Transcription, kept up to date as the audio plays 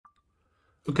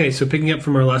Okay, so picking up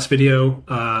from our last video,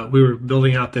 we were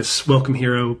building out this welcome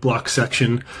hero block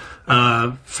section.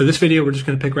 For this video, we're just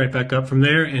going to pick right back up from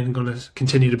there and going to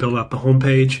continue to build out the home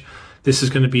page. This is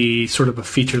going to be sort of a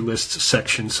feature list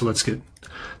section, so let's get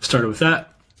started with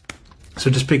that.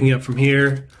 So just picking up from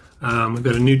here, we've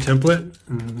got a new template,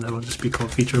 and that'll just be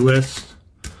called feature list.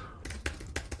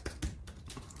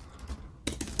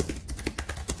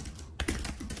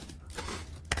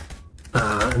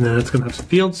 And then it's going to have some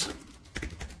fields.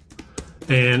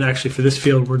 And actually for this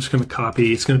field, we're just going to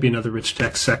copy, it's going to be another rich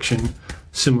text section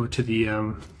similar to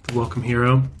the welcome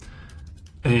hero.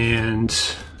 And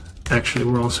actually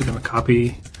we're also going to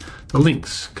copy the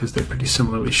links because they're pretty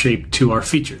similarly shaped to our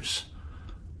features.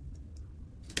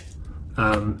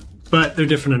 But they're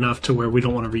different enough to where we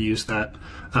don't want to reuse that.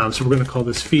 So we're going to call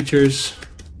this features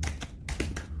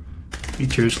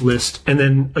list. And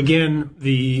then again,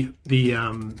 the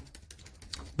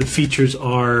features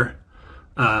are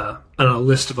on a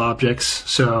list of objects.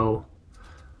 So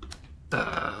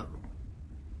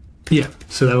yeah,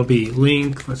 so that'll be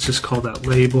link. Let's just call that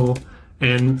label.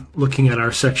 And looking at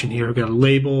our section here, we've got a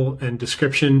label and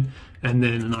description, and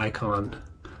then an icon.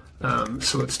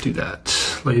 So let's do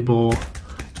that. Label,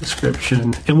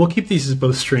 description, and we'll keep these as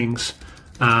both strings.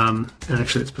 And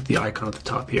actually, let's put the icon at the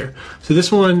top here. So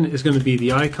this one is going to be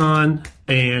the icon,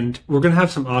 and we're going to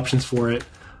have some options for it.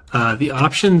 The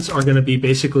options are going to be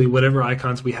basically whatever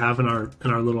icons we have in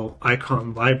our little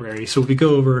icon library. So if we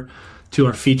go over to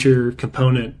our feature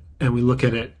component and we look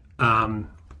at it,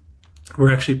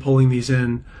 we're actually pulling these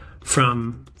in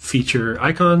from feature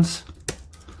icons.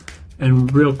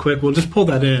 And real quick, we'll just pull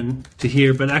that in to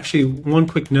here. But actually, one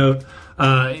quick note,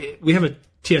 we have a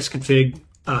tsconfig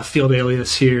field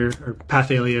alias here, or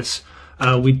path alias.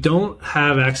 We don't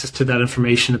have access to that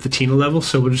information at the Tina level,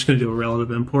 so we're just going to do a relative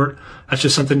import. That's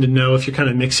just something to know if you're kind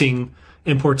of mixing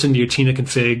imports into your Tina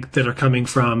config that are coming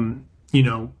from, you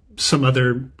know, some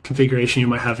other configuration you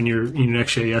might have in your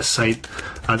next.js site.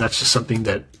 That's just something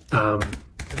that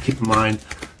keep in mind.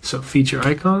 So feature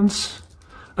icons.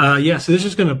 Yeah, so this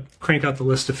is going to crank out the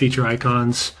list of feature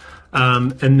icons,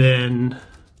 and then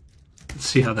let's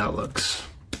see how that looks.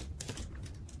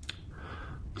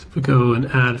 If we go and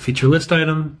add a feature list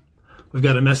item, we've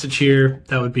got a message here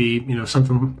that would be, you know,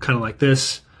 something kind of like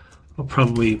this. I'll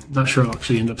probably, not sure I'll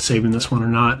actually end up saving this one or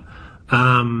not.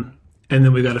 And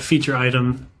then we've got a feature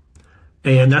item,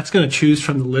 and that's going to choose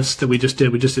from the list that we just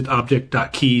did. We just did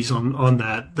object.keys on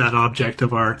that object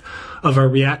of our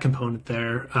React component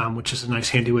there, which is a nice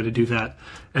handy way to do that.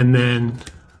 And then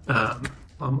on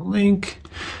the link,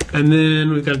 and then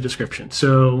we've got a description.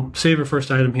 So save our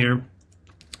first item here.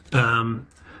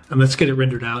 And let's get it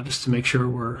rendered out just to make sure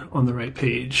we're on the right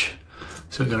page.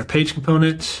 So we've got our page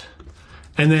component.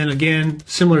 And then again,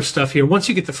 similar stuff here. Once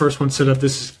you get the first one set up,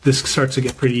 this starts to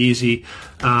get pretty easy.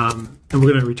 And we're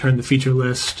going to return the feature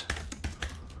list.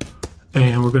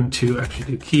 And we're going to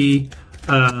actually do key.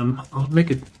 I'll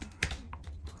make it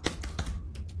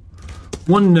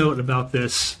one note about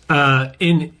this.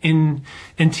 In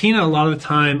Tina, a lot of the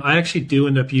time, I actually do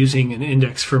end up using an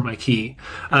index for my key.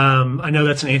 I know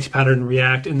that's an anti-pattern in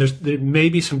React, and there may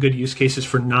be some good use cases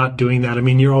for not doing that. I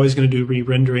mean, you're always going to do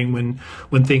re-rendering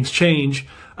when things change,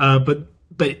 but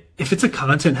if it's a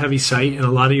content-heavy site and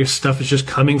a lot of your stuff is just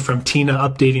coming from Tina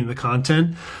updating the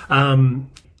content,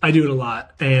 I do it a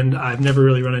lot, and I've never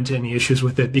really run into any issues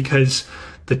with it because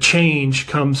the change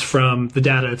comes from the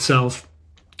data itself.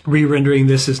 Re-rendering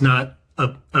this is not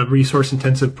a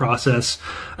resource-intensive process.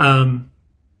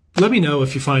 Let me know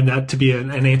if you find that to be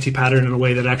an anti-pattern in a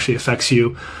way that actually affects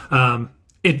you.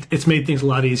 It's made things a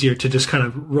lot easier to just kind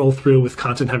of roll through with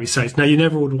content-heavy sites. Now, you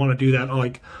never would want to do that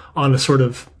on a sort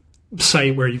of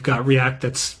site where you've got React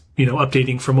that's, you know,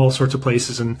 updating from all sorts of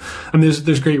places. And I mean,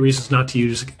 there's great reasons not to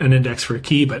use an index for a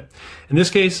key, but in this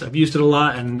case, I've used it a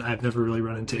lot and I've never really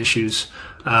run into issues.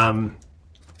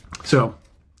 So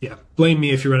yeah, blame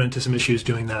me if you run into some issues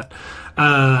doing that.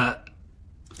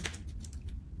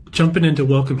 Jumping into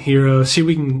welcome hero, see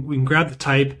we can grab the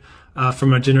type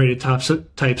from our generated type.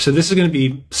 So this is going to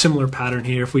be similar pattern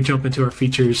here. If we jump into our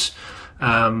features,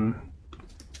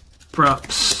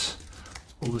 props,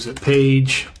 what was it?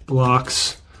 Page,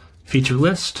 blocks, feature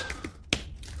list,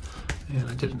 and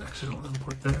I did an accidental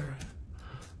import there.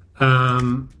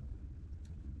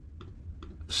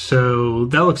 So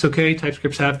that looks okay.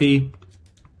 TypeScript's happy.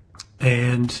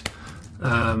 And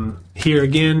here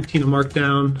again, Tina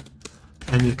Markdown,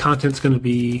 and the content's going to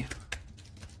be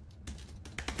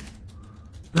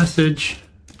message.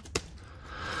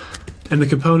 And the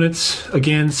components,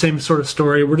 again, same sort of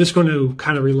story. We're just going to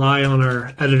kind of rely on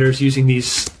our editors using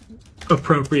these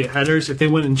appropriate headers. If they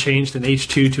went and changed an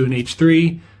H2 to an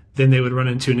H3, then they would run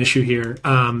into an issue here.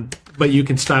 But you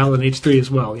can style an H3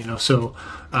 as well, you know, so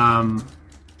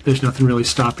there's nothing really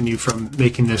stopping you from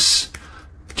making this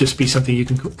just be something you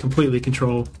can completely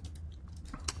control.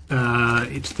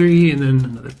 H3 and then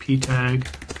another P tag.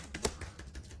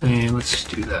 And let's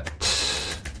do that.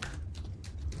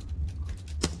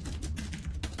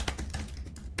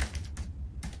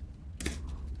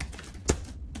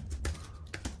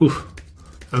 Oof.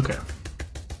 Okay.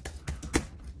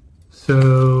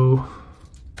 So,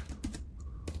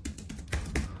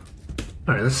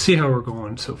 all right, let's see how we're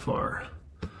going so far.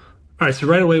 All right, so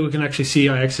right away we can actually see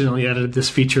I accidentally added this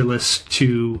feature list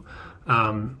to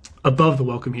above the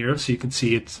welcome hero, so you can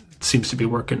see it seems to be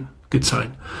working. Good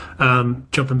sign.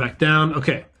 Jumping back down.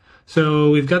 Okay, so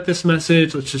we've got this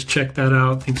message. Let's just check that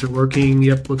out. Things are working.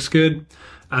 Yep, looks good.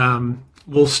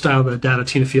 We'll style the data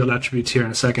Tina field attributes here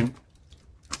in a second.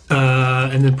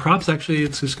 And then props, actually,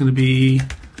 it's just going to be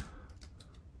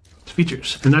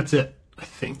features, and that's it, I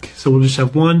think. So we'll just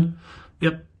have one.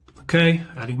 Yep. Okay.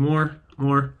 Adding more.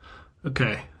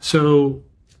 Okay. So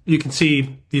you can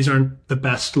see these aren't the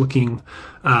best looking.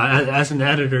 As an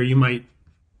editor, you might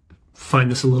find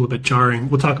this a little bit jarring.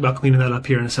 We'll talk about cleaning that up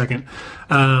here in a second.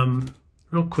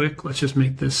 Real quick, let's just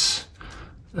make this.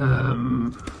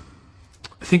 I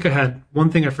think I had one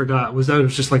thing I forgot was that it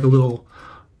was just like a little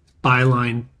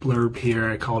byline blurb here.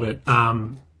 I called it,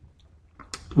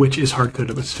 which is hard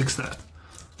coded. Let's fix that.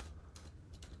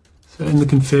 So in the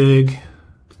config,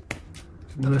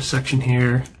 another section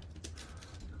here.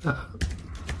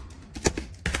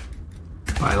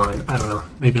 Byline, I don't know,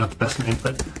 maybe not the best name,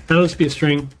 but that'll just be a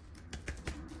string,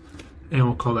 and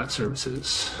we'll call that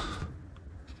services.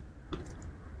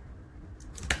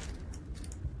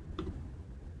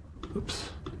 Oops,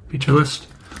 feature list,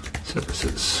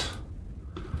 services.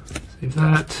 Save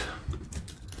that.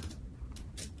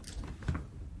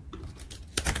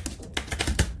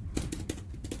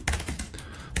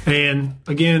 And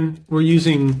again, we're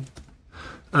using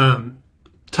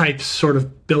types sort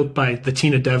of built by the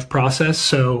Tina dev process.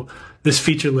 So this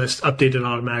feature list updated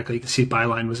automatically. You can see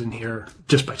byline was in here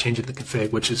just by changing the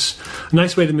config, which is a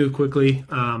nice way to move quickly.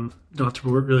 Don't have to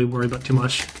really worry about too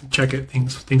much. Check it.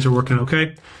 Things are working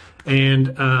okay.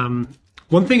 And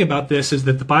one thing about this is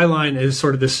that the byline is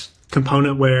sort of this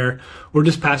component where we're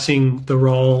just passing the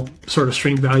raw sort of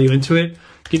string value into it.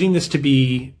 Getting this to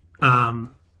be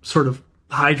sort of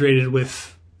hydrated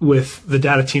with the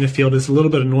data Tina field is a little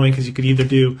bit annoying, because you could either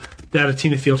do data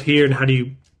Tina field here, and how do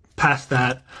you pass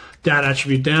that data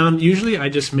attribute down? Usually I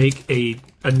just make a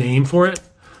name for it.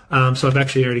 So I've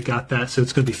actually already got that. So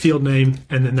it's going to be field name,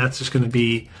 and then that's just going to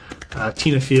be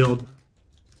Tina field,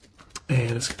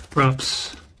 and it's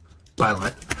props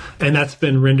byline. And that's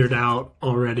been rendered out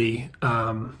already.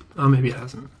 Oh, maybe it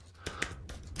hasn't.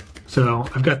 So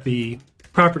I've got the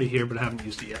property here, but I haven't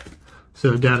used it yet.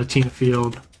 So data Tina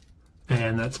field,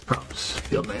 and that's props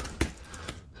field name.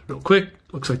 So real quick,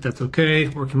 looks like that's okay,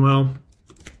 working well.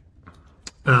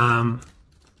 All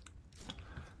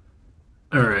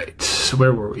right, so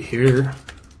where were we here?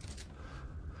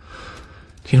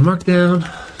 Tina markdown,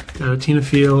 data Tina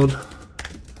field.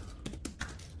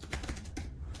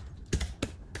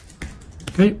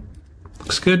 Okay,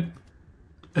 looks good.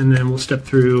 And then we'll step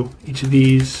through each of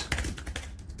these.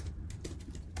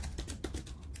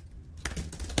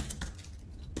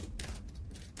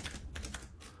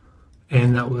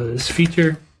 And that was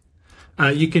feature.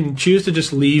 You can choose to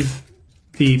just leave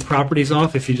the properties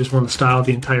off if you just want to style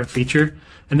the entire feature.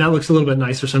 And that looks a little bit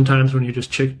nicer sometimes when you're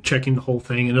just checking the whole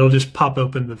thing, and it'll just pop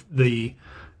open the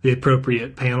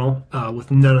appropriate panel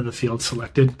with none of the fields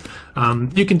selected.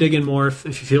 You can dig in more if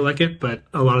you feel like it, but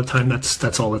a lot of time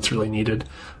that's all that's really needed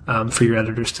for your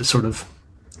editors to sort of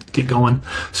get going.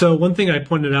 So one thing I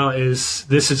pointed out is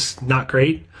this is not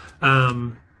great.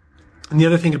 And the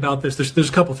other thing about this, there's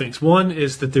a couple things. One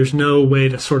is that there's no way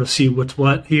to sort of see what's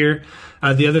what here.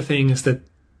 The other thing is that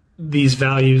these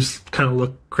values kind of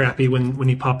look crappy when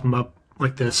you pop them up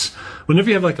like this. Whenever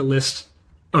you have like a list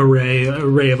array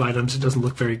of items, it doesn't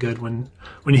look very good when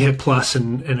you hit plus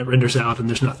and it renders out and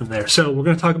there's nothing there. So we're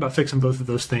going to talk about fixing both of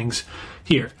those things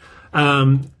here.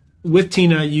 With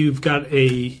Tina, you've got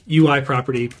a UI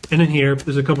property, and in here,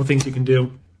 there's a couple things you can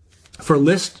do. For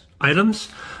list items,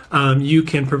 you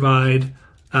can provide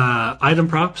item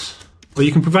props. Well,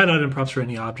 you can provide item props for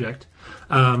any object,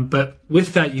 but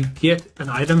with that, you get an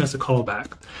item as a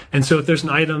callback. And so if there's an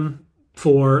item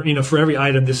for every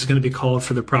item, this is going to be called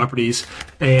for the properties,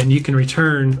 and you can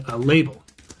return a label.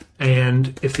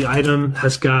 And if the item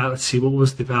has got, let's see, what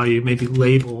was the value? Maybe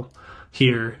label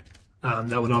here.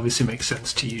 that would obviously make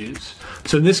sense to use.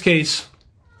 So in this case,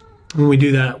 when we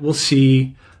do that, we'll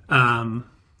see in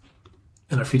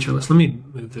our feature list. Let me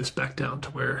move this back down to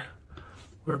where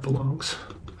it belongs.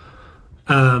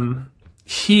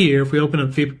 Here, if we open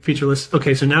up feature list,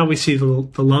 okay, so now we see the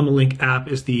Llama Link app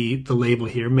is the label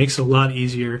here. It makes it a lot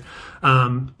easier.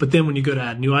 But then when you go to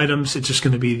add new items, it's just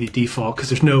going to be the default because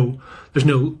there's no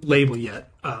label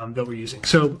yet that we're using.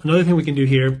 So another thing we can do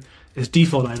here is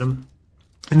default item.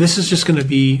 And this is just going to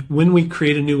be when we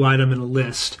create a new item in a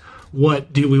list,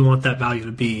 what do we want that value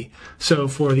to be? So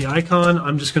for the icon,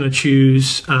 I'm just going to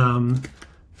choose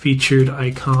featured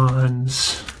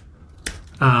icons.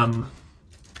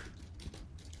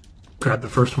 Grab the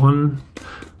first one.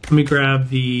 Let me grab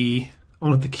I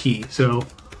want the key. So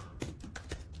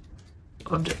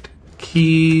object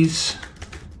keys.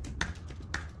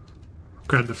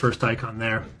 Grab the first icon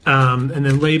there. And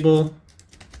then label.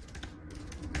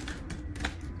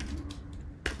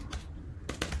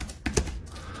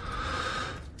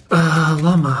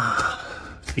 Llama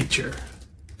feature.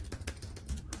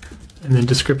 And then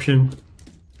description.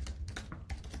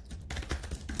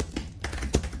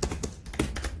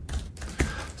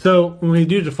 So when we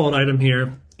do default item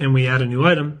here and we add a new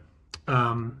item,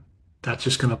 that's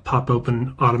just going to pop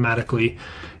open automatically.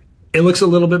 It looks a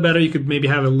little bit better. You could maybe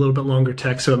have a little bit longer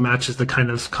text so it matches the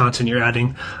kind of content you're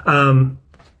adding.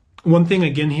 One thing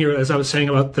again here, as I was saying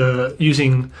about the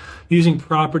using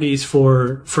properties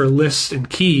for lists and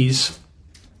keys,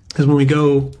 is when we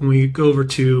go over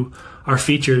to our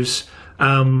features,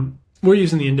 we're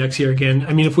using the index here again.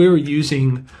 I mean, if we were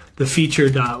using the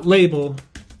feature.label,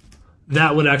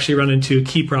 that would actually run into a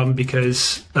key problem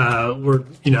because we're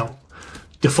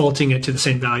defaulting it to the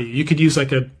same value. You could use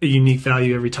like a unique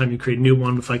value every time you create a new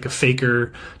one with like a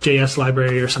faker JS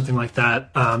library or something like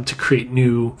that to create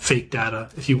new fake data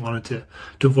if you wanted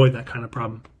to avoid that kind of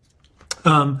problem.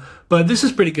 But this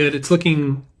is pretty good. It's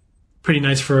looking pretty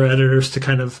nice for our editors to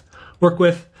kind of work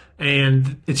with.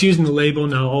 And it's using the label.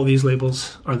 Now all these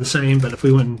labels are the same, but if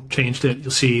we went and changed it, you'll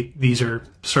see these are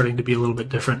starting to be a little bit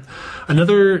different.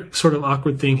 Another sort of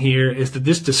awkward thing here is that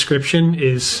this description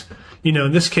is,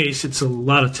 in this case, it's a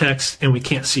lot of text and we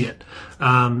can't see it.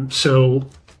 So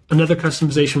another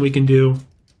customization we can do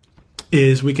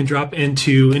is we can drop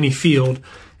into any field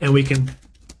and we can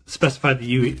specify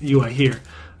the UI here.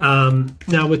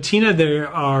 Now with Tina, there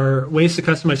are ways to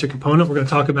customize your component. We're going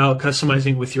to talk about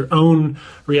customizing with your own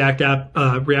React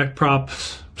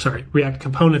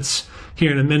components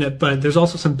here in a minute, but there's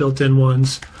also some built-in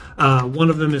ones.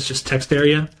 One of them is just text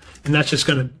area, and that's just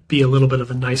going to be a little bit of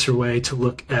a nicer way to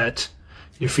look at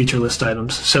your feature list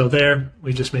items. So there,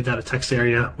 we just made that a text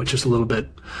area, which is a little bit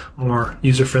more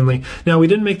user-friendly. Now we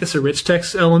didn't make this a rich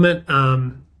text element.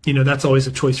 That's always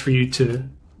a choice for you to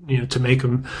make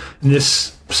them. In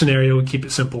this scenario, we keep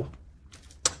it simple.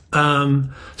 So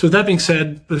with that being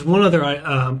said, there's one other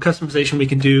customization we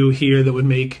can do here that would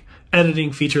make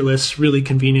editing feature lists really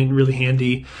convenient and really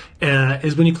handy,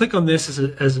 is when you click on this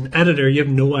as an editor, you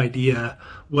have no idea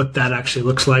what that actually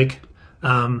looks like.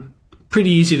 Pretty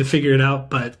easy to figure it out,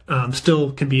 but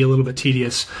still can be a little bit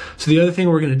tedious. So the other thing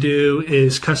we're going to do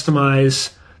is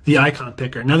customize the icon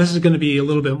picker. Now this is going to be a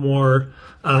little bit more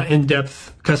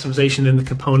in-depth customization in the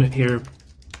component here.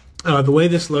 The way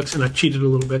this looks, and I've cheated a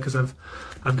little bit because I've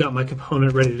got my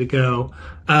component ready to go.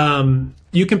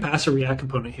 You can pass a React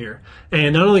component here,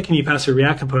 and not only can you pass a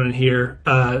React component here,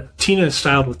 Tina is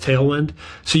styled with Tailwind,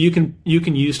 so you can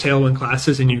use Tailwind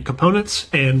classes in your components,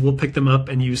 and we'll pick them up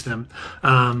and use them.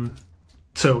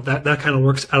 So that kind of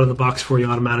works out of the box for you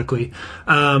automatically.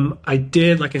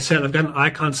 Like I said, I've got an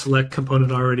icon select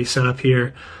component already set up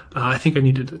here. I think I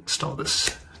needed to install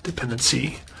this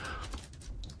dependency.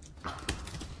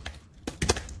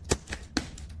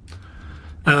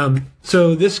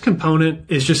 So this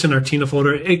component is just in our Tina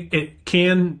folder. It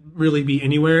can really be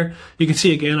anywhere. You can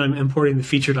see again, I'm importing the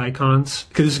featured icons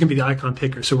because this is going to be the icon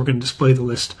picker. So we're going to display the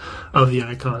list of the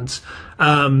icons.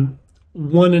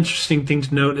 One interesting thing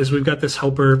to note is we've got this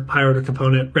helper high order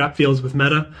component wrap fields with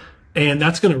meta, and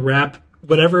that's going to wrap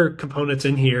whatever components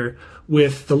in here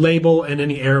with the label and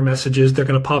any error messages. They're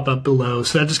going to pop up below.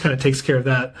 So that just kind of takes care of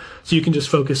that. So you can just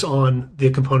focus on the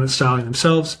component styling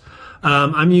themselves.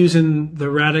 I'm using the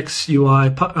Radix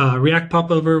UI React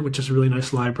Popover, which is a really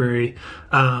nice library.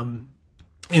 And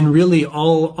really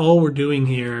all we're doing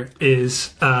here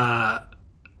is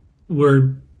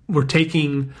we're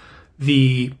taking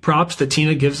the props that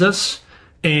Tina gives us,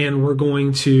 and we're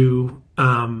going to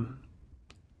call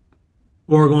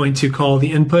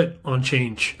the input on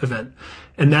change event,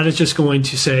 and that is just going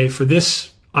to say for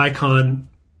this icon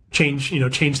change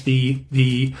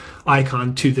the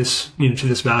icon to this to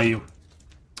this value.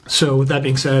 So with that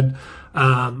being said,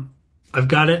 I've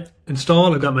got it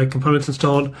installed. I've got my components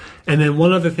installed. And then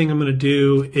one other thing I'm going to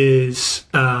do is,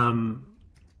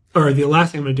 or the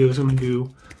last thing I'm going to do is I'm going to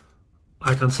do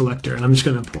icon selector, and I'm just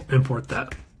going to import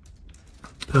that.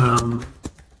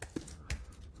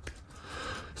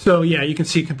 So yeah, you can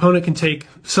see component can take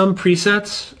some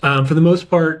presets. For the most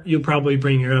part, you'll probably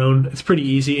bring your own. It's pretty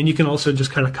easy, and you can also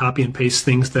just kind of copy and paste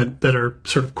things that are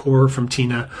sort of core from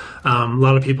Tina. A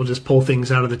lot of people just pull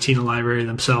things out of the Tina library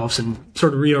themselves and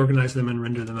sort of reorganize them and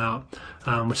render them out,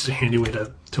 which is a handy way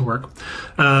to work.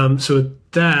 So with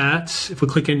that, if we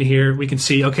click into here, we can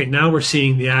see, okay, now we're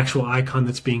seeing the actual icon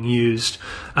that's being used,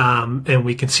 and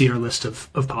we can see our list of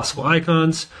possible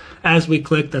icons. As we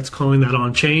click, that's calling that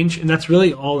on change, and that's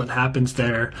really all that happens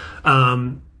there.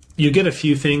 You get a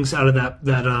few things out of that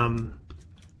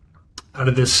out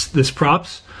of this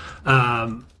props.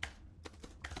 So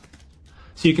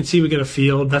you can see we get a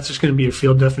field. That's just going to be your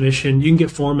field definition. You can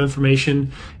get form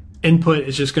information. Input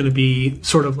is just going to be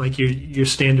sort of like your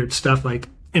standard stuff, like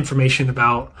information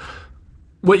about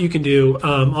what you can do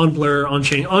on blur, on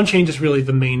change. On change is really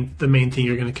the main thing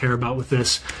you're going to care about with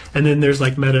this. And then there's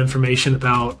like meta information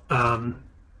about the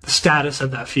status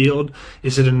of that field.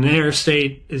 Is it in an error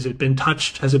state? Is it been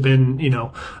touched? Has it been,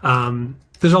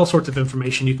 there's all sorts of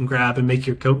information you can grab and make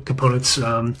your components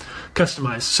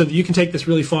customized. So you can take this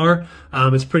really far.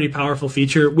 It's a pretty powerful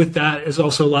feature. With that is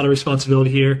also a lot of responsibility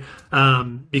here,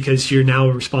 because you're now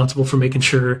responsible for making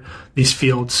sure these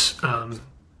fields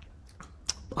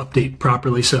update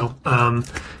properly. So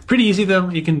pretty easy though.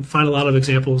 You can find a lot of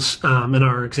examples in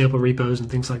our example repos and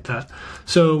things like that.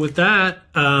 So with that,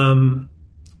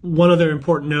 one other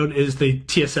important note is the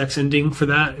TSX ending for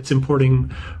that. It's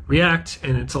importing React,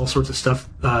 and it's all sorts of stuff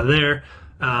there.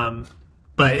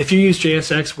 But if you use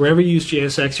JSX, wherever you use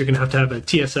JSX, you're going to have a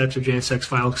TSX or JSX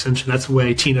file extension. That's the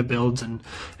way Tina builds and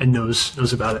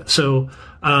knows about it. So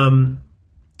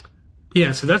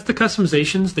yeah, so that's the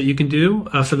customizations that you can do.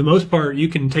 For the most part, you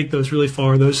can take those really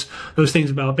far. Those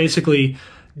things about basically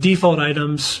default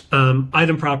items,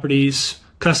 item properties,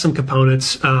 custom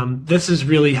components. This is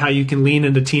really how you can lean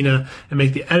into Tina and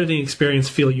make the editing experience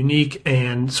feel unique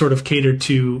and sort of cater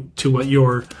to what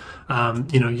your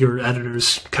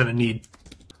editors kind of need.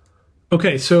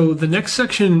 Okay, so the next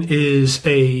section is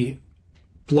a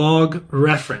blog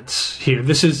reference here.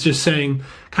 This is just saying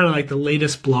kind of like the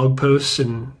latest blog posts,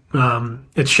 and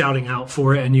it's shouting out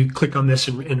for it, and you click on this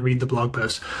and read the blog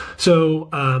post. So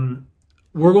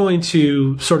we're going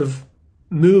to sort of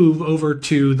move over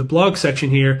to the blog section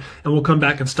here, and we'll come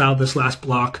back and style this last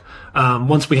block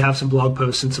once we have some blog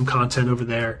posts and some content over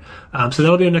there. So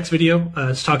that'll be our next video.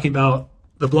 It's talking about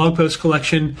the blog post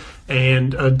collection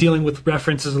and dealing with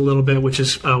references a little bit, which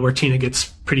is where Tina gets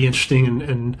pretty interesting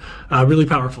and really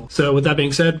powerful. So with that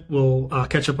being said, we'll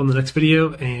catch up on the next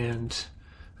video, and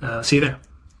see you there.